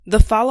The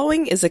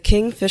following is a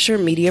Kingfisher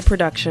Media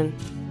production.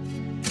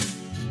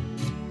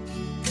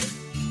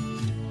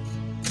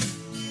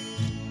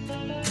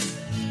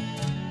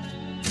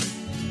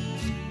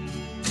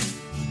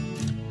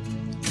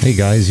 Hey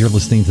guys, you're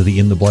listening to the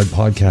In the Blood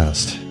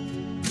podcast.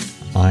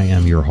 I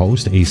am your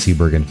host, AC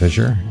Bergen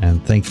Fisher,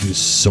 and thank you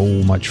so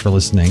much for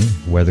listening,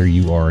 whether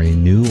you are a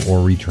new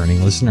or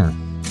returning listener.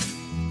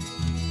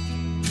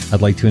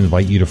 I'd like to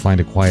invite you to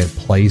find a quiet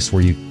place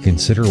where you can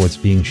consider what's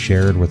being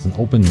shared with an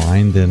open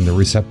mind and a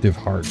receptive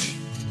heart.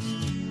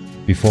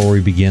 Before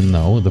we begin,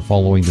 though, the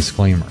following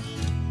disclaimer.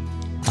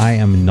 I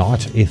am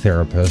not a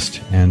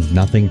therapist, and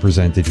nothing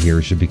presented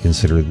here should be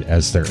considered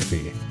as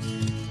therapy.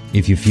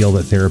 If you feel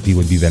that therapy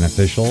would be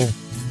beneficial,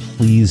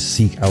 please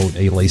seek out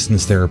a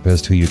licensed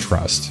therapist who you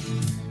trust.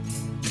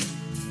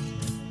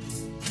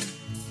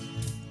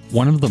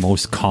 One of the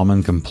most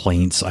common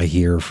complaints I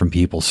hear from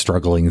people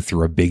struggling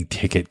through a big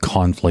ticket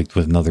conflict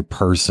with another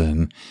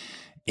person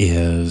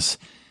is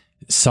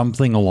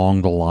something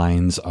along the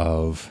lines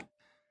of,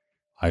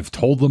 I've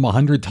told them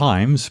 100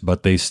 times,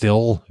 but they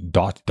still ...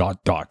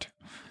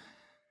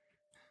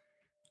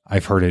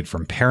 I've heard it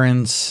from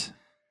parents.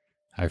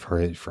 I've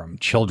heard it from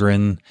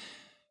children,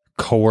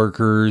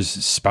 coworkers,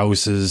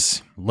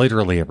 spouses,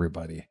 literally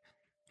everybody.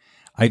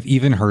 I've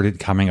even heard it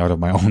coming out of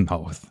my own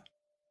mouth.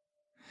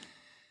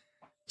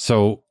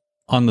 So,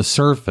 on the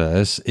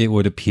surface, it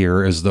would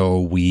appear as though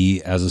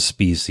we as a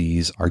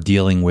species are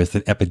dealing with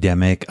an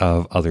epidemic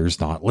of others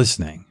not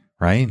listening,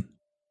 right?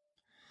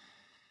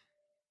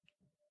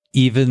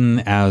 Even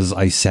as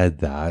I said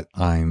that,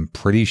 I'm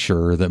pretty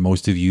sure that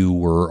most of you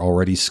were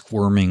already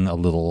squirming a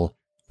little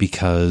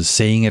because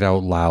saying it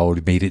out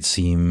loud made it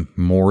seem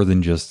more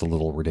than just a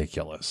little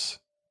ridiculous.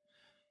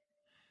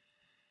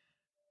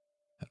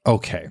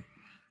 Okay.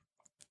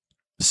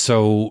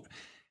 So,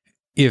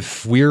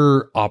 if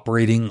we're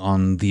operating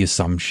on the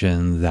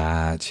assumption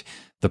that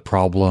the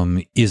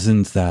problem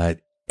isn't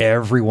that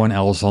everyone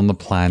else on the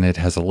planet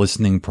has a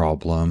listening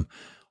problem,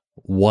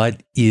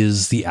 what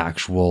is the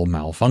actual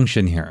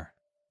malfunction here?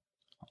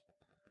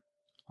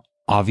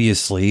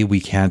 Obviously,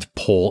 we can't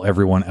poll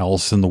everyone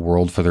else in the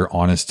world for their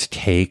honest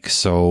take,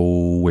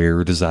 so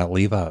where does that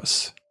leave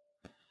us?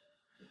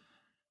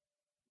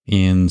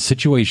 In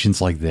situations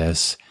like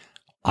this,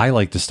 I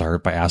like to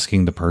start by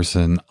asking the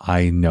person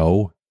I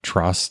know,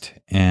 trust,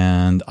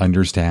 and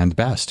understand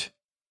best.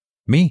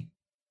 Me.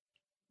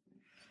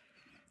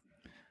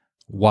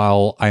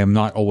 While I am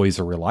not always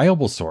a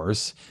reliable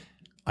source,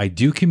 I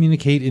do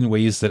communicate in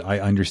ways that I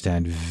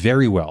understand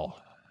very well,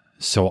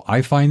 so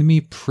I find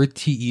me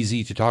pretty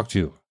easy to talk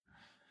to.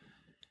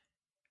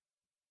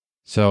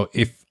 So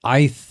if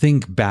I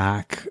think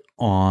back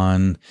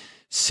on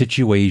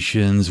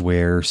situations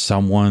where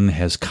someone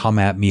has come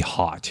at me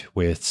hot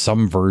with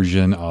some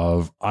version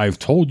of, I've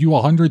told you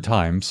 100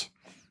 times,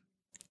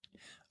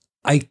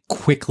 I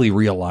quickly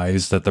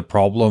realized that the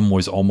problem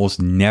was almost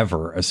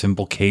never a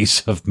simple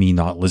case of me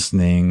not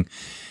listening,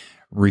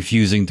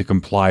 refusing to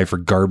comply for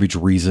garbage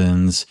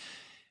reasons,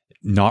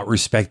 not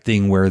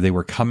respecting where they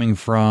were coming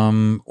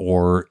from,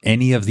 or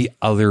any of the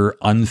other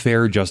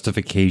unfair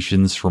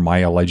justifications for my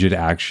alleged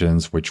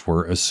actions which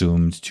were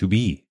assumed to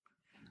be.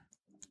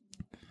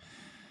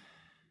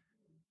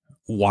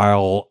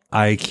 While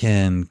I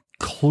can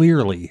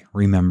clearly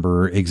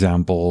remember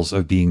examples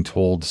of being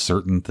told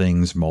certain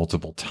things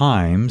multiple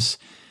times,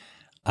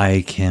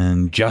 I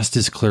can just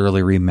as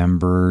clearly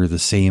remember the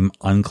same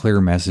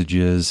unclear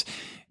messages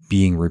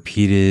being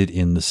repeated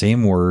in the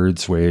same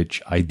words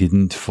which I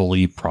didn't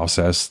fully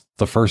process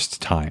the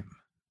first time.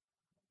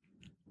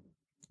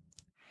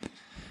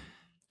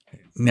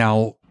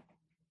 Now,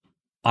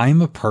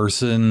 I'm a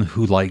person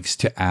who likes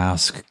to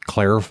ask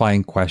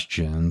clarifying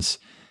questions,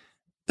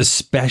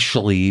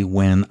 especially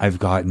when I've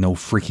got no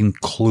freaking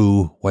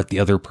clue what the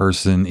other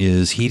person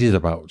is heated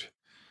about.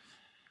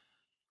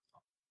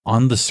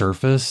 On the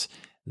surface,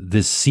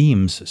 this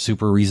seems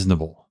super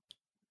reasonable.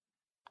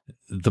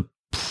 The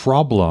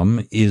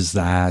problem is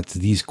that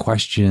these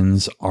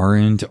questions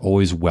aren't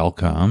always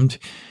welcomed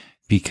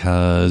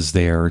because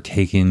they are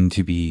taken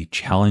to be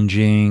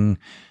challenging,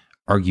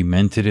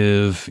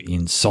 argumentative,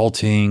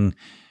 insulting,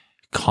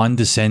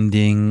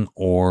 condescending,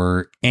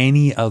 or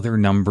any other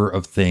number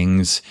of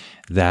things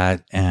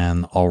that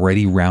an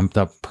already ramped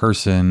up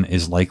person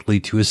is likely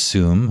to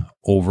assume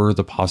over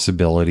the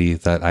possibility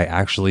that I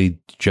actually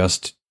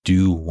just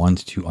do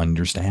want to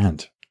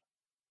understand.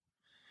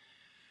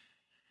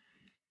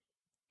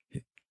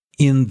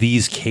 In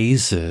these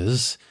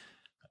cases,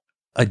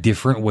 a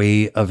different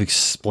way of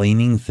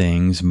explaining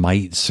things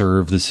might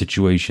serve the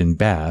situation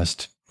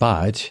best,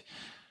 but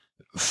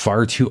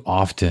far too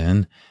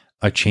often,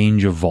 a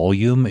change of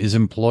volume is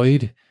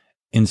employed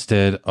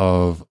instead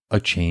of a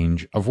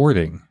change of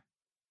wording.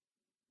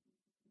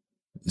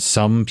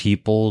 Some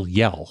people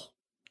yell.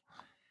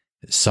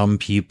 Some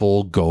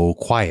people go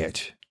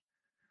quiet.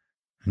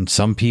 And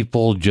some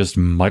people just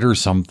mutter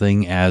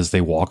something as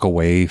they walk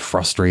away,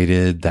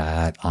 frustrated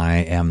that I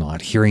am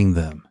not hearing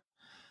them.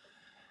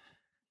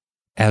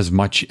 as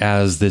much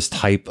as this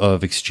type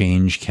of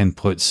exchange can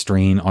put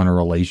strain on a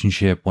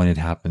relationship when it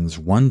happens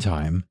one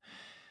time,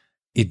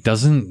 it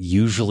doesn't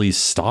usually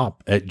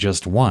stop at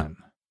just one.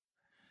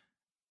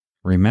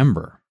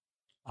 Remember,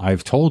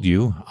 I've told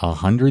you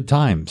 100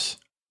 times, ...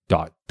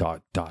 I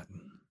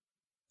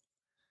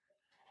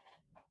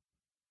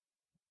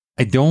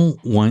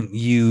don't want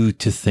you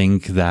to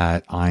think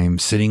that I'm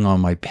sitting on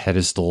my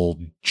pedestal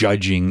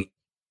judging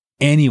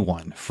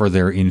anyone for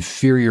their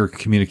inferior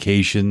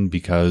communication,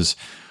 because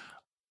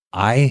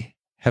I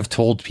have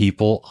told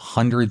people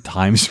 100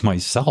 times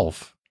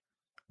myself.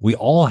 We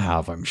all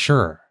have, I'm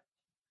sure.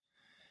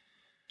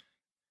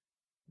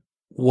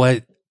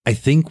 What I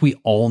think we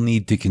all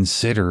need to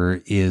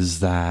consider is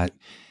that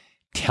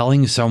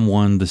telling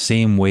someone the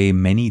same way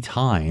many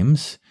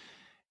times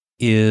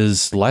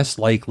is less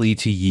likely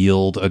to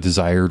yield a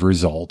desired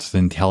result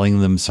than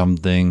telling them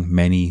something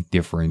many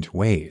different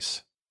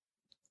ways.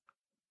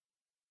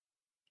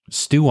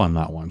 Stew on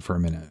that one for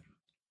a minute.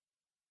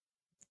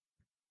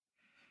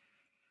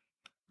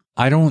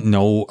 I don't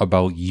know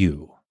about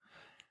you,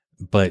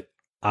 but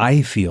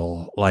I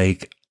feel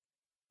like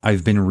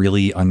I've been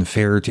really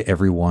unfair to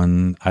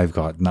everyone I've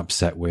gotten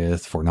upset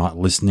with for not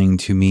listening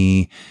to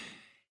me,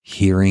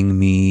 hearing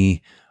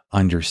me,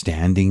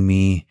 understanding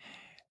me,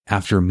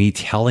 after me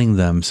telling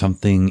them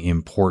something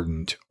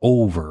important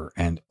over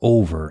and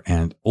over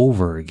and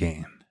over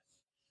again.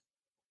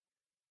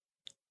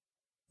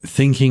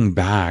 Thinking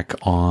back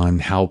on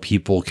how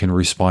people can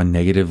respond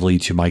negatively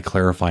to my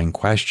clarifying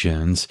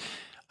questions,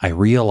 I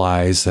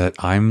realize that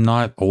I'm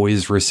not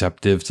always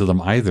receptive to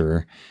them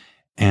either,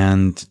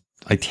 and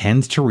I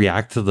tend to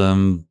react to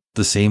them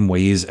the same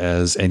ways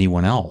as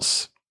anyone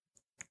else.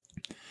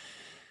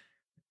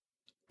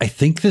 I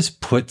think this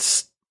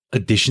puts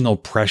additional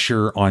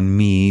pressure on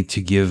me to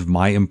give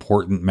my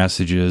important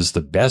messages the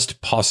best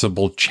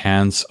possible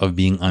chance of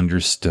being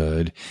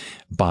understood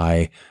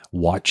by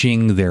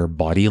watching their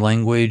body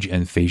language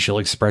and facial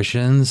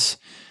expressions,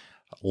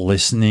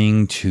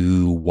 listening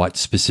to what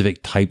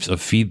specific types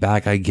of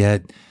feedback I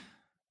get,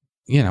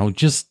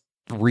 just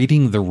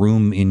reading the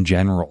room in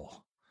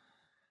general.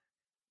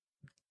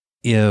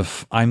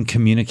 If I'm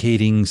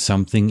communicating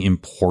something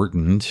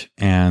important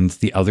and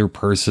the other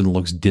person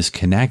looks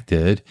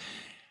disconnected,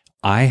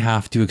 I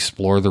have to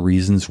explore the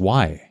reasons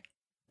why.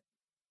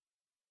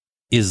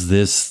 Is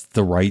this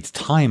the right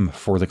time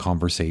for the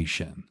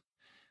conversation?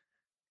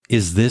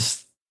 Is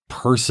this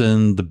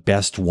person the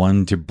best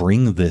one to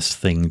bring this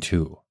thing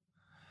to?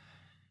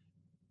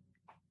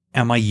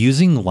 Am I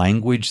using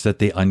language that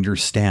they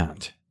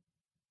understand?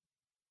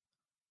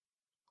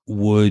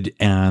 Would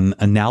an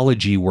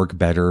analogy work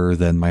better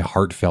than my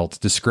heartfelt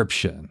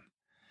description?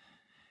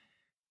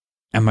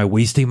 Am I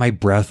wasting my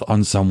breath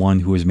on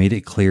someone who has made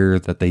it clear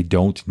that they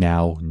don't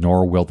now,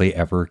 nor will they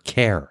ever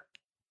care?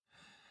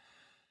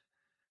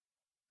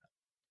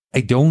 I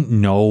don't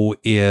know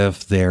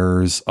if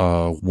there's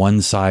a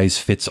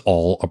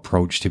one-size-fits-all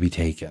approach to be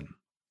taken.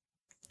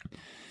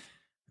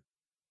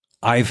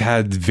 I've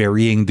had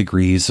varying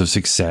degrees of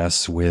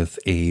success with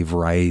a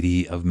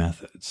variety of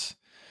methods.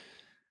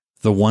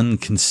 The one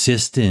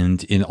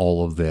consistent in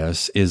all of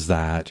this is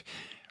that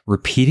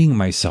repeating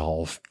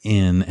myself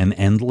in an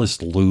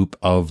endless loop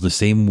of the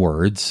same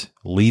words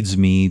leads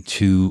me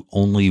to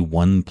only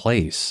one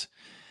place.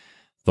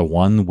 The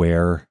one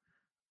where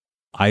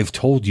I've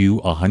told you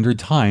 100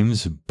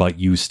 times, but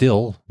you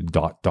still ...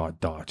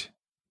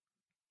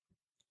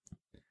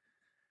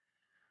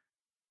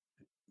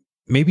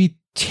 Maybe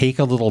take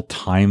a little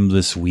time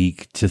this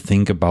week to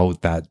think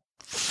about that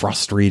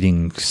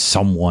frustrating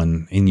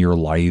someone in your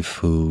life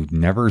who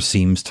never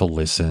seems to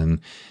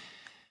listen,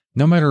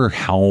 no matter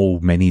how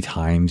many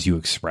times you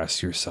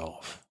express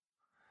yourself.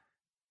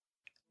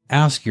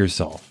 Ask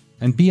yourself,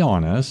 and be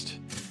honest,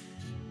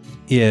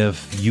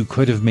 if you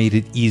could have made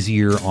it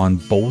easier on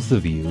both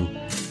of you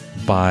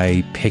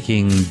by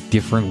picking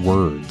different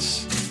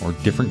words or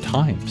different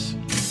times.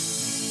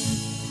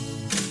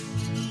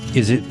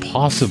 Is it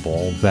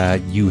possible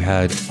that you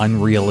had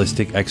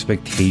unrealistic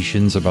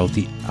expectations about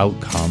the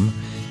outcome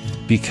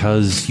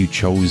because you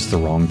chose the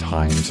wrong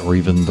times or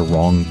even the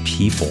wrong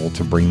people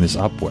to bring this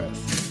up with?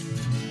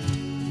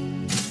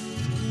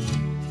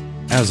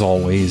 As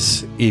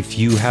always, if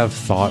you have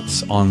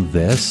thoughts on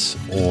this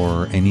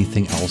or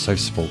anything else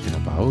I've spoken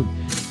about,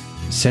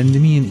 send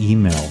me an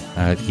email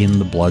at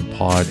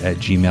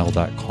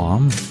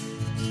inthebloodpod@gmail.com.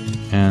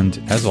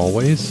 And as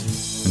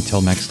always,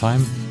 until next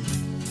time,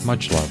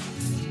 much love.